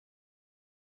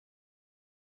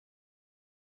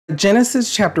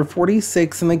Genesis chapter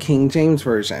 46 in the King James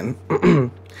Version.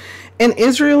 And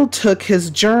Israel took his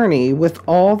journey with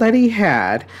all that he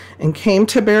had, and came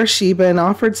to Beersheba, and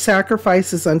offered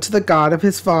sacrifices unto the God of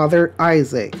his father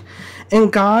Isaac.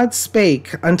 And God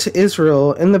spake unto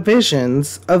Israel in the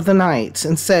visions of the night,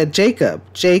 and said, Jacob,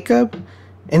 Jacob.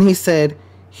 And he said,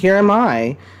 Here am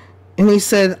I. And he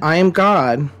said, I am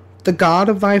God, the God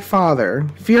of thy father.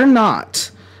 Fear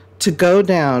not to go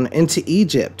down into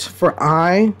Egypt, for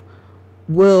I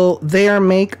will there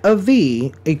make of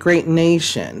thee a great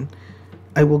nation.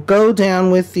 I will go down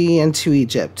with thee into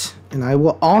Egypt, and I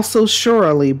will also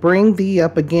surely bring thee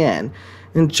up again,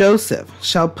 and Joseph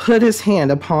shall put his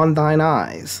hand upon thine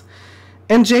eyes.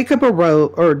 And Jacob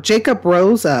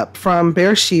rose up from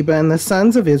Beersheba, and the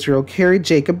sons of Israel carried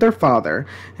Jacob their father,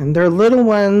 and their little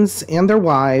ones and their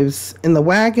wives, in the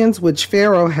wagons which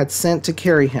Pharaoh had sent to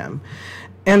carry him.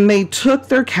 And they took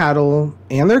their cattle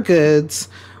and their goods,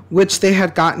 which they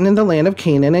had gotten in the land of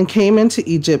Canaan, and came into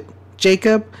Egypt,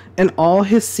 Jacob and all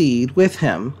his seed with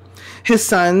him, his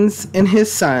sons and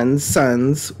his sons'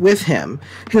 sons with him,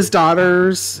 his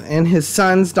daughters and his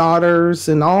sons' daughters,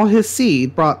 and all his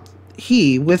seed brought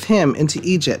he with him into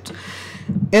Egypt.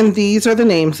 And these are the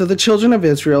names of the children of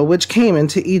Israel which came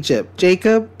into Egypt: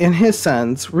 Jacob and his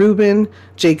sons, Reuben,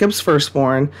 Jacob's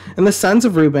firstborn, and the sons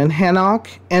of Reuben, Hanok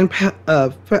and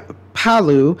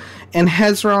Palu, and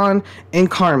Hezron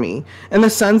and Carmi, and the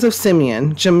sons of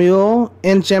Simeon, Jemuel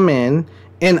and Jamin,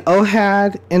 and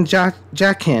Ohad and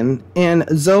Jachin, and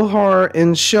Zohar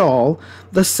and Shaul,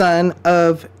 the son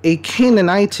of a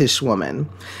Canaanitish woman,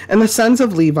 and the sons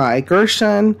of Levi,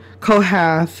 Gershon,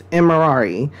 Kohath, and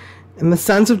Merari. And the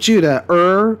sons of Judah,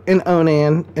 and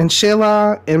Onan, and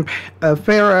Shelah, and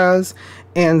Pharez,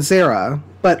 and Zerah.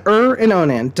 But and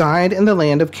Onan died in the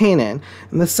land of Canaan.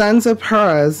 And the sons of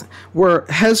Perez were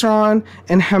Hezron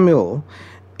and Hamul.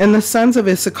 And the sons of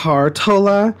Issachar,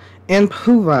 Tola, and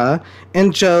Puvah,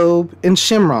 and Job, and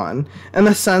Shimron. And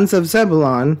the sons of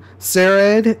Zebulun,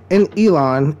 Zered, and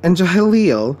Elon, and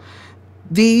Jehaleel.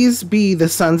 These be the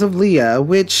sons of Leah,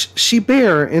 which she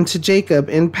bare unto Jacob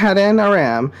in Paddan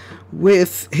Aram,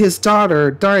 with his daughter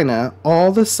Dinah.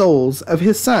 All the souls of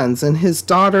his sons and his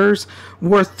daughters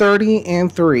were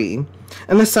 33.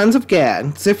 And the sons of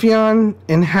Gad, Ziphion,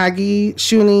 and Haggi,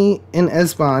 Shuni, and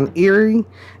Esbon, Eri,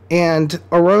 and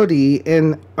Arodi,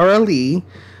 and Areli.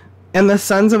 And the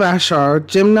sons of Asher,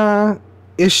 Jimnah,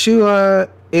 Ishua,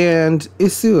 and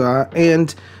Isua,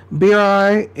 and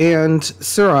Beri, and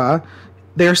Surah,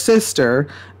 their sister.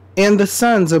 And the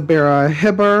sons of Beri,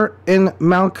 Heber, and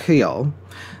Malchiel.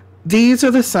 These are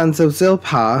the sons of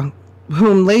Zilpah,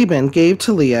 whom Laban gave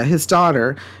to Leah his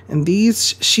daughter, and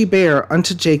these she bare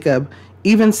unto Jacob,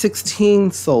 even 16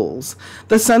 souls.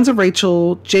 The sons of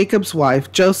Rachel, Jacob's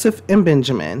wife, Joseph and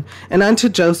Benjamin. And unto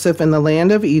Joseph in the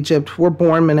land of Egypt were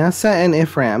born Manasseh and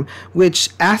Ephraim, which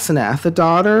Asenath, the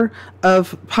daughter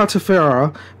of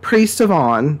Potipharah, priest of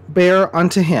On, bare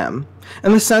unto him.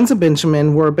 And the sons of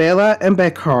Benjamin were Bela and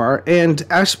Bechar, and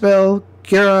Ashbel,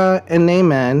 Gera, and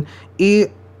Naaman,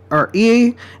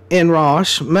 and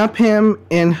Rosh, Muppim,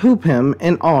 and Hupim,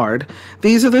 and Ard.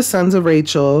 These are the sons of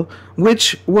Rachel,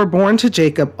 which were born to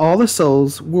Jacob. All the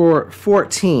souls were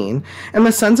 14. And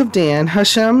the sons of Dan,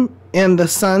 Hashem, and the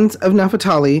sons of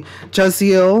Naphtali,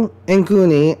 Jaziel, and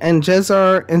Guni, and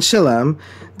Jezar, and Shillem.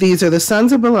 These are the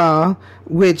sons of Bela,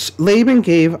 which Laban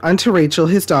gave unto Rachel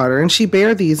his daughter, and she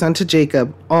bare these unto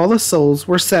Jacob. All the souls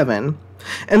were 7.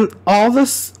 And all the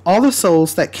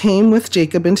souls that came with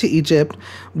Jacob into Egypt,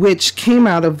 which came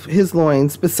out of his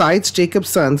loins, besides Jacob's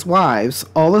sons' wives,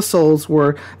 all the souls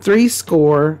were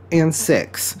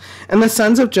 66. And the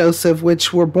sons of Joseph,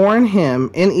 which were born him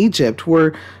in Egypt,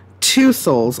 were 2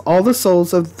 souls. All the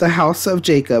souls of the house of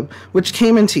Jacob, which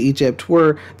came into Egypt,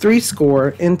 were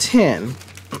 70.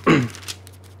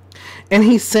 And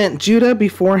he sent Judah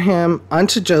before him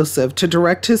unto Joseph to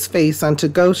direct his face unto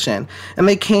Goshen. And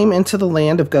they came into the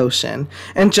land of Goshen.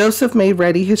 And Joseph made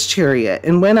ready his chariot,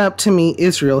 and went up to meet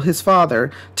Israel his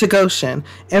father to Goshen,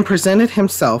 and presented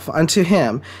himself unto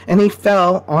him. And he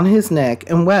fell on his neck,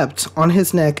 and wept on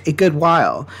his neck a good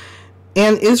while.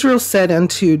 And Israel said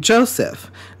unto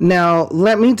Joseph, Now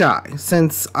let me die,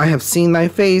 since I have seen thy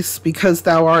face, because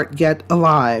thou art yet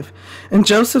alive. And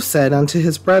Joseph said unto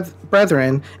his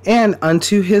brethren, and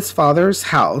unto his father's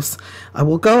house, I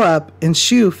will go up and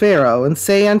shew Pharaoh, and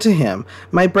say unto him,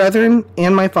 My brethren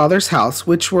and my father's house,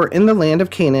 which were in the land of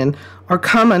Canaan, are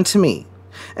come unto me.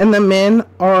 And the men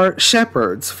are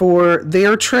shepherds, for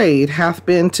their trade hath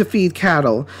been to feed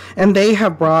cattle, and they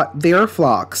have brought their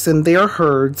flocks and their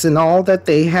herds and all that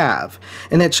they have.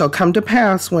 And it shall come to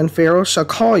pass, when Pharaoh shall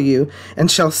call you,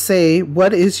 and shall say,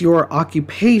 What is your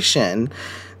occupation?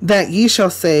 That ye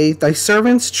shall say, Thy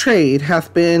servant's trade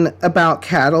hath been about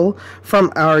cattle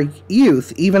from our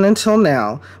youth even until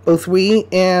now, both we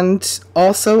and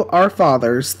also our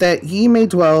fathers, that ye may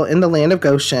dwell in the land of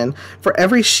Goshen, for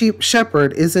every sheep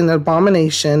shepherd is an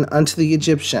abomination unto the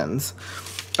Egyptians.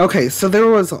 Okay, so there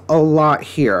was a lot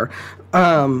here.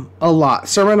 A lot.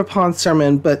 Sermon upon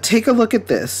sermon, but take a look at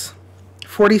this.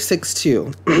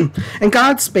 46:2. And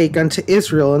God spake unto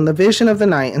Israel in the vision of the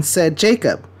night, and said,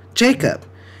 Jacob, Jacob.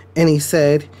 And he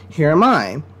said, Here am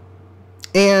I.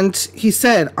 And he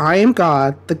said, I am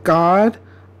God, the God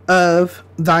of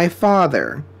thy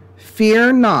father.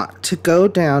 Fear not to go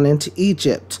down into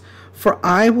Egypt, for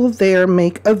I will there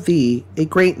make of thee a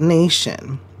great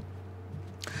nation.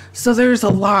 So there's a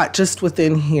lot just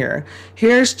within here.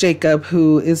 Here's Jacob,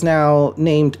 who is now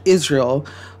named Israel,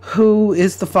 who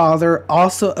is the father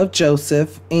also of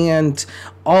Joseph and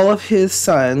all of his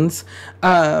sons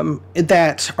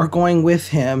that are going with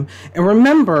him. And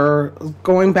remember,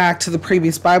 going back to the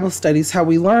previous Bible studies, how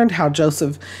we learned how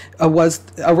Joseph was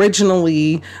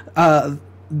originally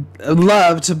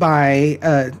loved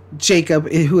by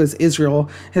Jacob, who is Israel,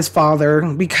 his father,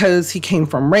 because he came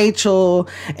from Rachel,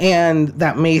 and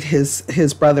that made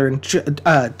his brother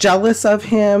jealous of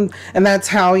him. And that's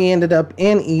how he ended up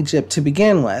in Egypt to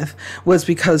begin with, was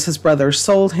because his brother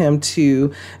sold him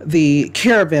to the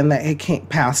caravan that had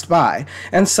passed by.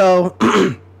 And so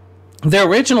the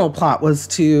original plot was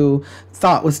to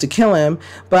kill him,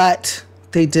 but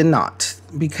they did not,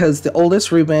 because the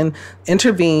oldest Reuben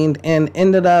intervened and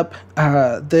ended up,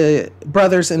 the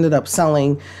brothers ended up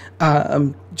selling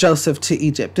Joseph to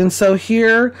Egypt. And so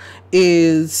here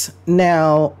is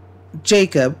now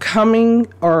Jacob coming,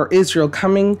 or Israel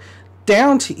coming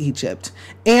down to Egypt.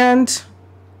 And,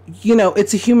 you know,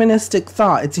 it's a humanistic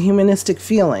thought. It's a humanistic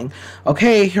feeling.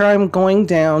 Okay, here I'm going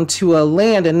down to a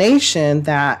land, a nation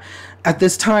that at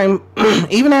this time,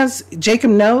 even as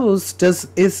Jacob knows,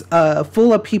 is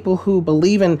full of people who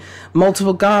believe in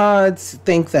multiple gods,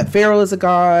 think that Pharaoh is a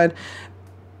god.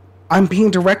 I'm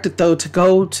being directed, though, to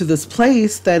go to this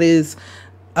place that is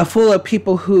full of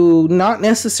people who not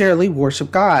necessarily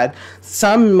worship God.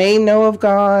 Some may know of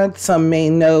God. Some may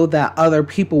know that other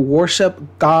people worship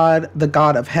God, the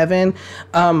God of heaven.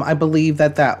 I believe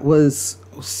that was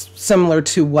similar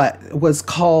to what was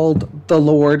called the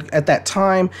Lord at that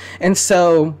time. And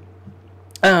so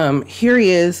here he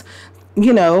is,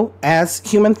 you know, as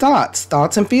human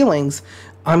thoughts and feelings.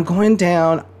 I'm going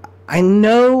down.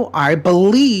 I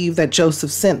believe that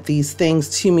Joseph sent these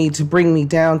things to me to bring me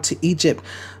down to Egypt.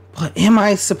 But am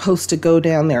I supposed to go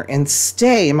down there and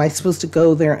stay? Am I supposed to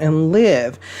go there and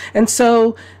live? And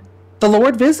so the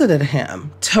Lord visited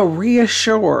him to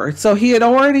reassure. So he had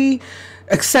already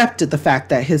accepted the fact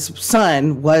that his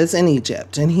son was in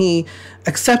Egypt, and he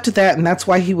accepted that, and that's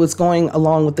why he was going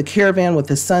along with the caravan with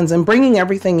his sons and bringing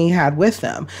everything he had with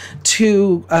them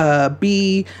to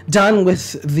be done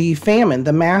with the famine,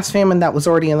 the mass famine that was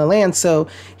already in the land. So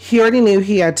he already knew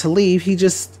he had to leave. He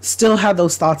just still had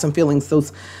those thoughts and feelings,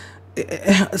 those.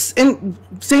 In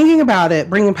thinking about it,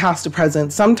 bringing past to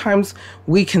present, sometimes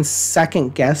we can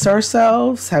second guess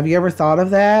ourselves. Have you ever thought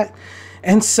of that?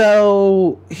 And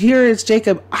so here is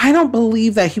Jacob. I don't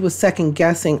believe that he was second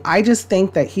guessing. I just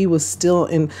think that he was still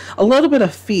in a little bit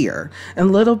of fear and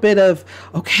a little bit of,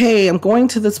 okay, I'm going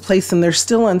to this place and there's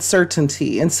still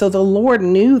uncertainty. And so the Lord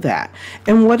knew that.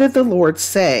 And what did the Lord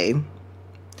say?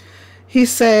 He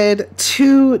said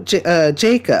to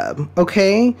Jacob,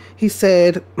 okay, he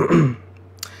said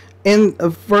in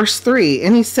verse 3,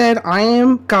 and he said, I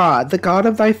am God, the God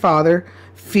of thy father.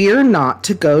 Fear not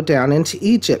to go down into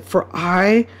Egypt, for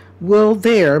I will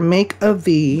there make of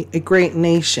thee a great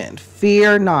nation.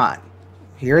 Fear not.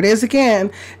 Here it is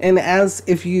again. And as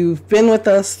if you've been with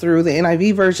us through the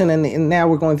NIV version and now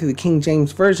we're going through the King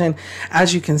James version,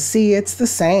 as you can see, it's the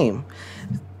same.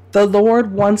 The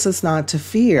Lord wants us not to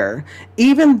fear,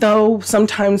 even though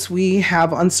sometimes we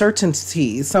have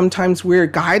uncertainty. Sometimes we're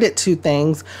guided to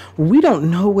things. We don't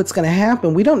know what's going to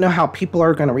happen. We don't know how people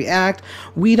are going to react.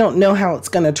 We don't know how it's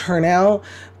going to turn out.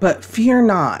 But fear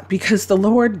not, because the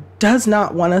Lord does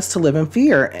not want us to live in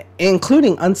fear,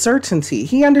 including uncertainty.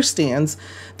 He understands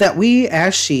that we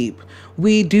as sheep,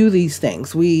 we do these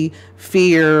things. We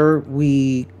fear,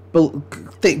 we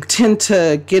tend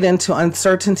to get into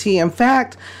uncertainty. In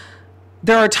fact,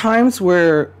 there are times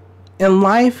where in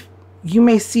life you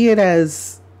may see it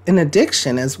as an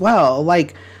addiction as well.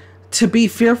 Like to be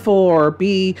fearful or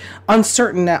be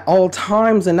uncertain at all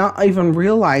times and not even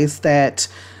realize that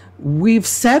we've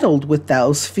settled with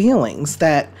those feelings,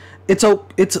 that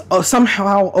it's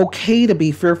somehow okay to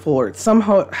be fearful, or it's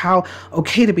somehow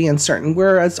okay to be uncertain.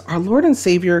 Whereas our Lord and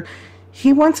Savior,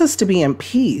 he wants us to be in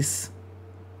peace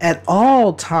at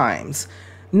all times,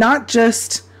 not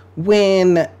just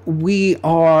when we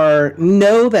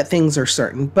know that things are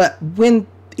certain, but when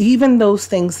even those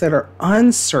things that are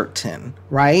uncertain,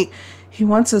 right? He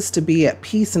wants us to be at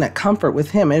peace and at comfort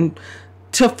with him, and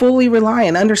to fully rely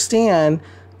and understand,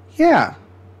 yeah,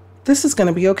 this is going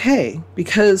to be okay,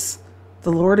 because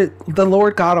the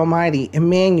Lord God Almighty,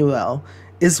 Emmanuel,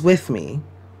 is with me.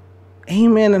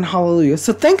 Amen and hallelujah.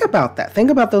 So think about that.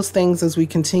 Think about those things as we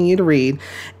continue to read.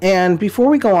 And before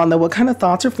we go on, though, what kind of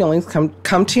thoughts or feelings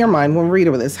come to your mind when we read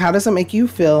over this? How does it make you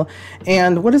feel?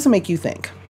 And what does it make you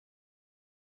think?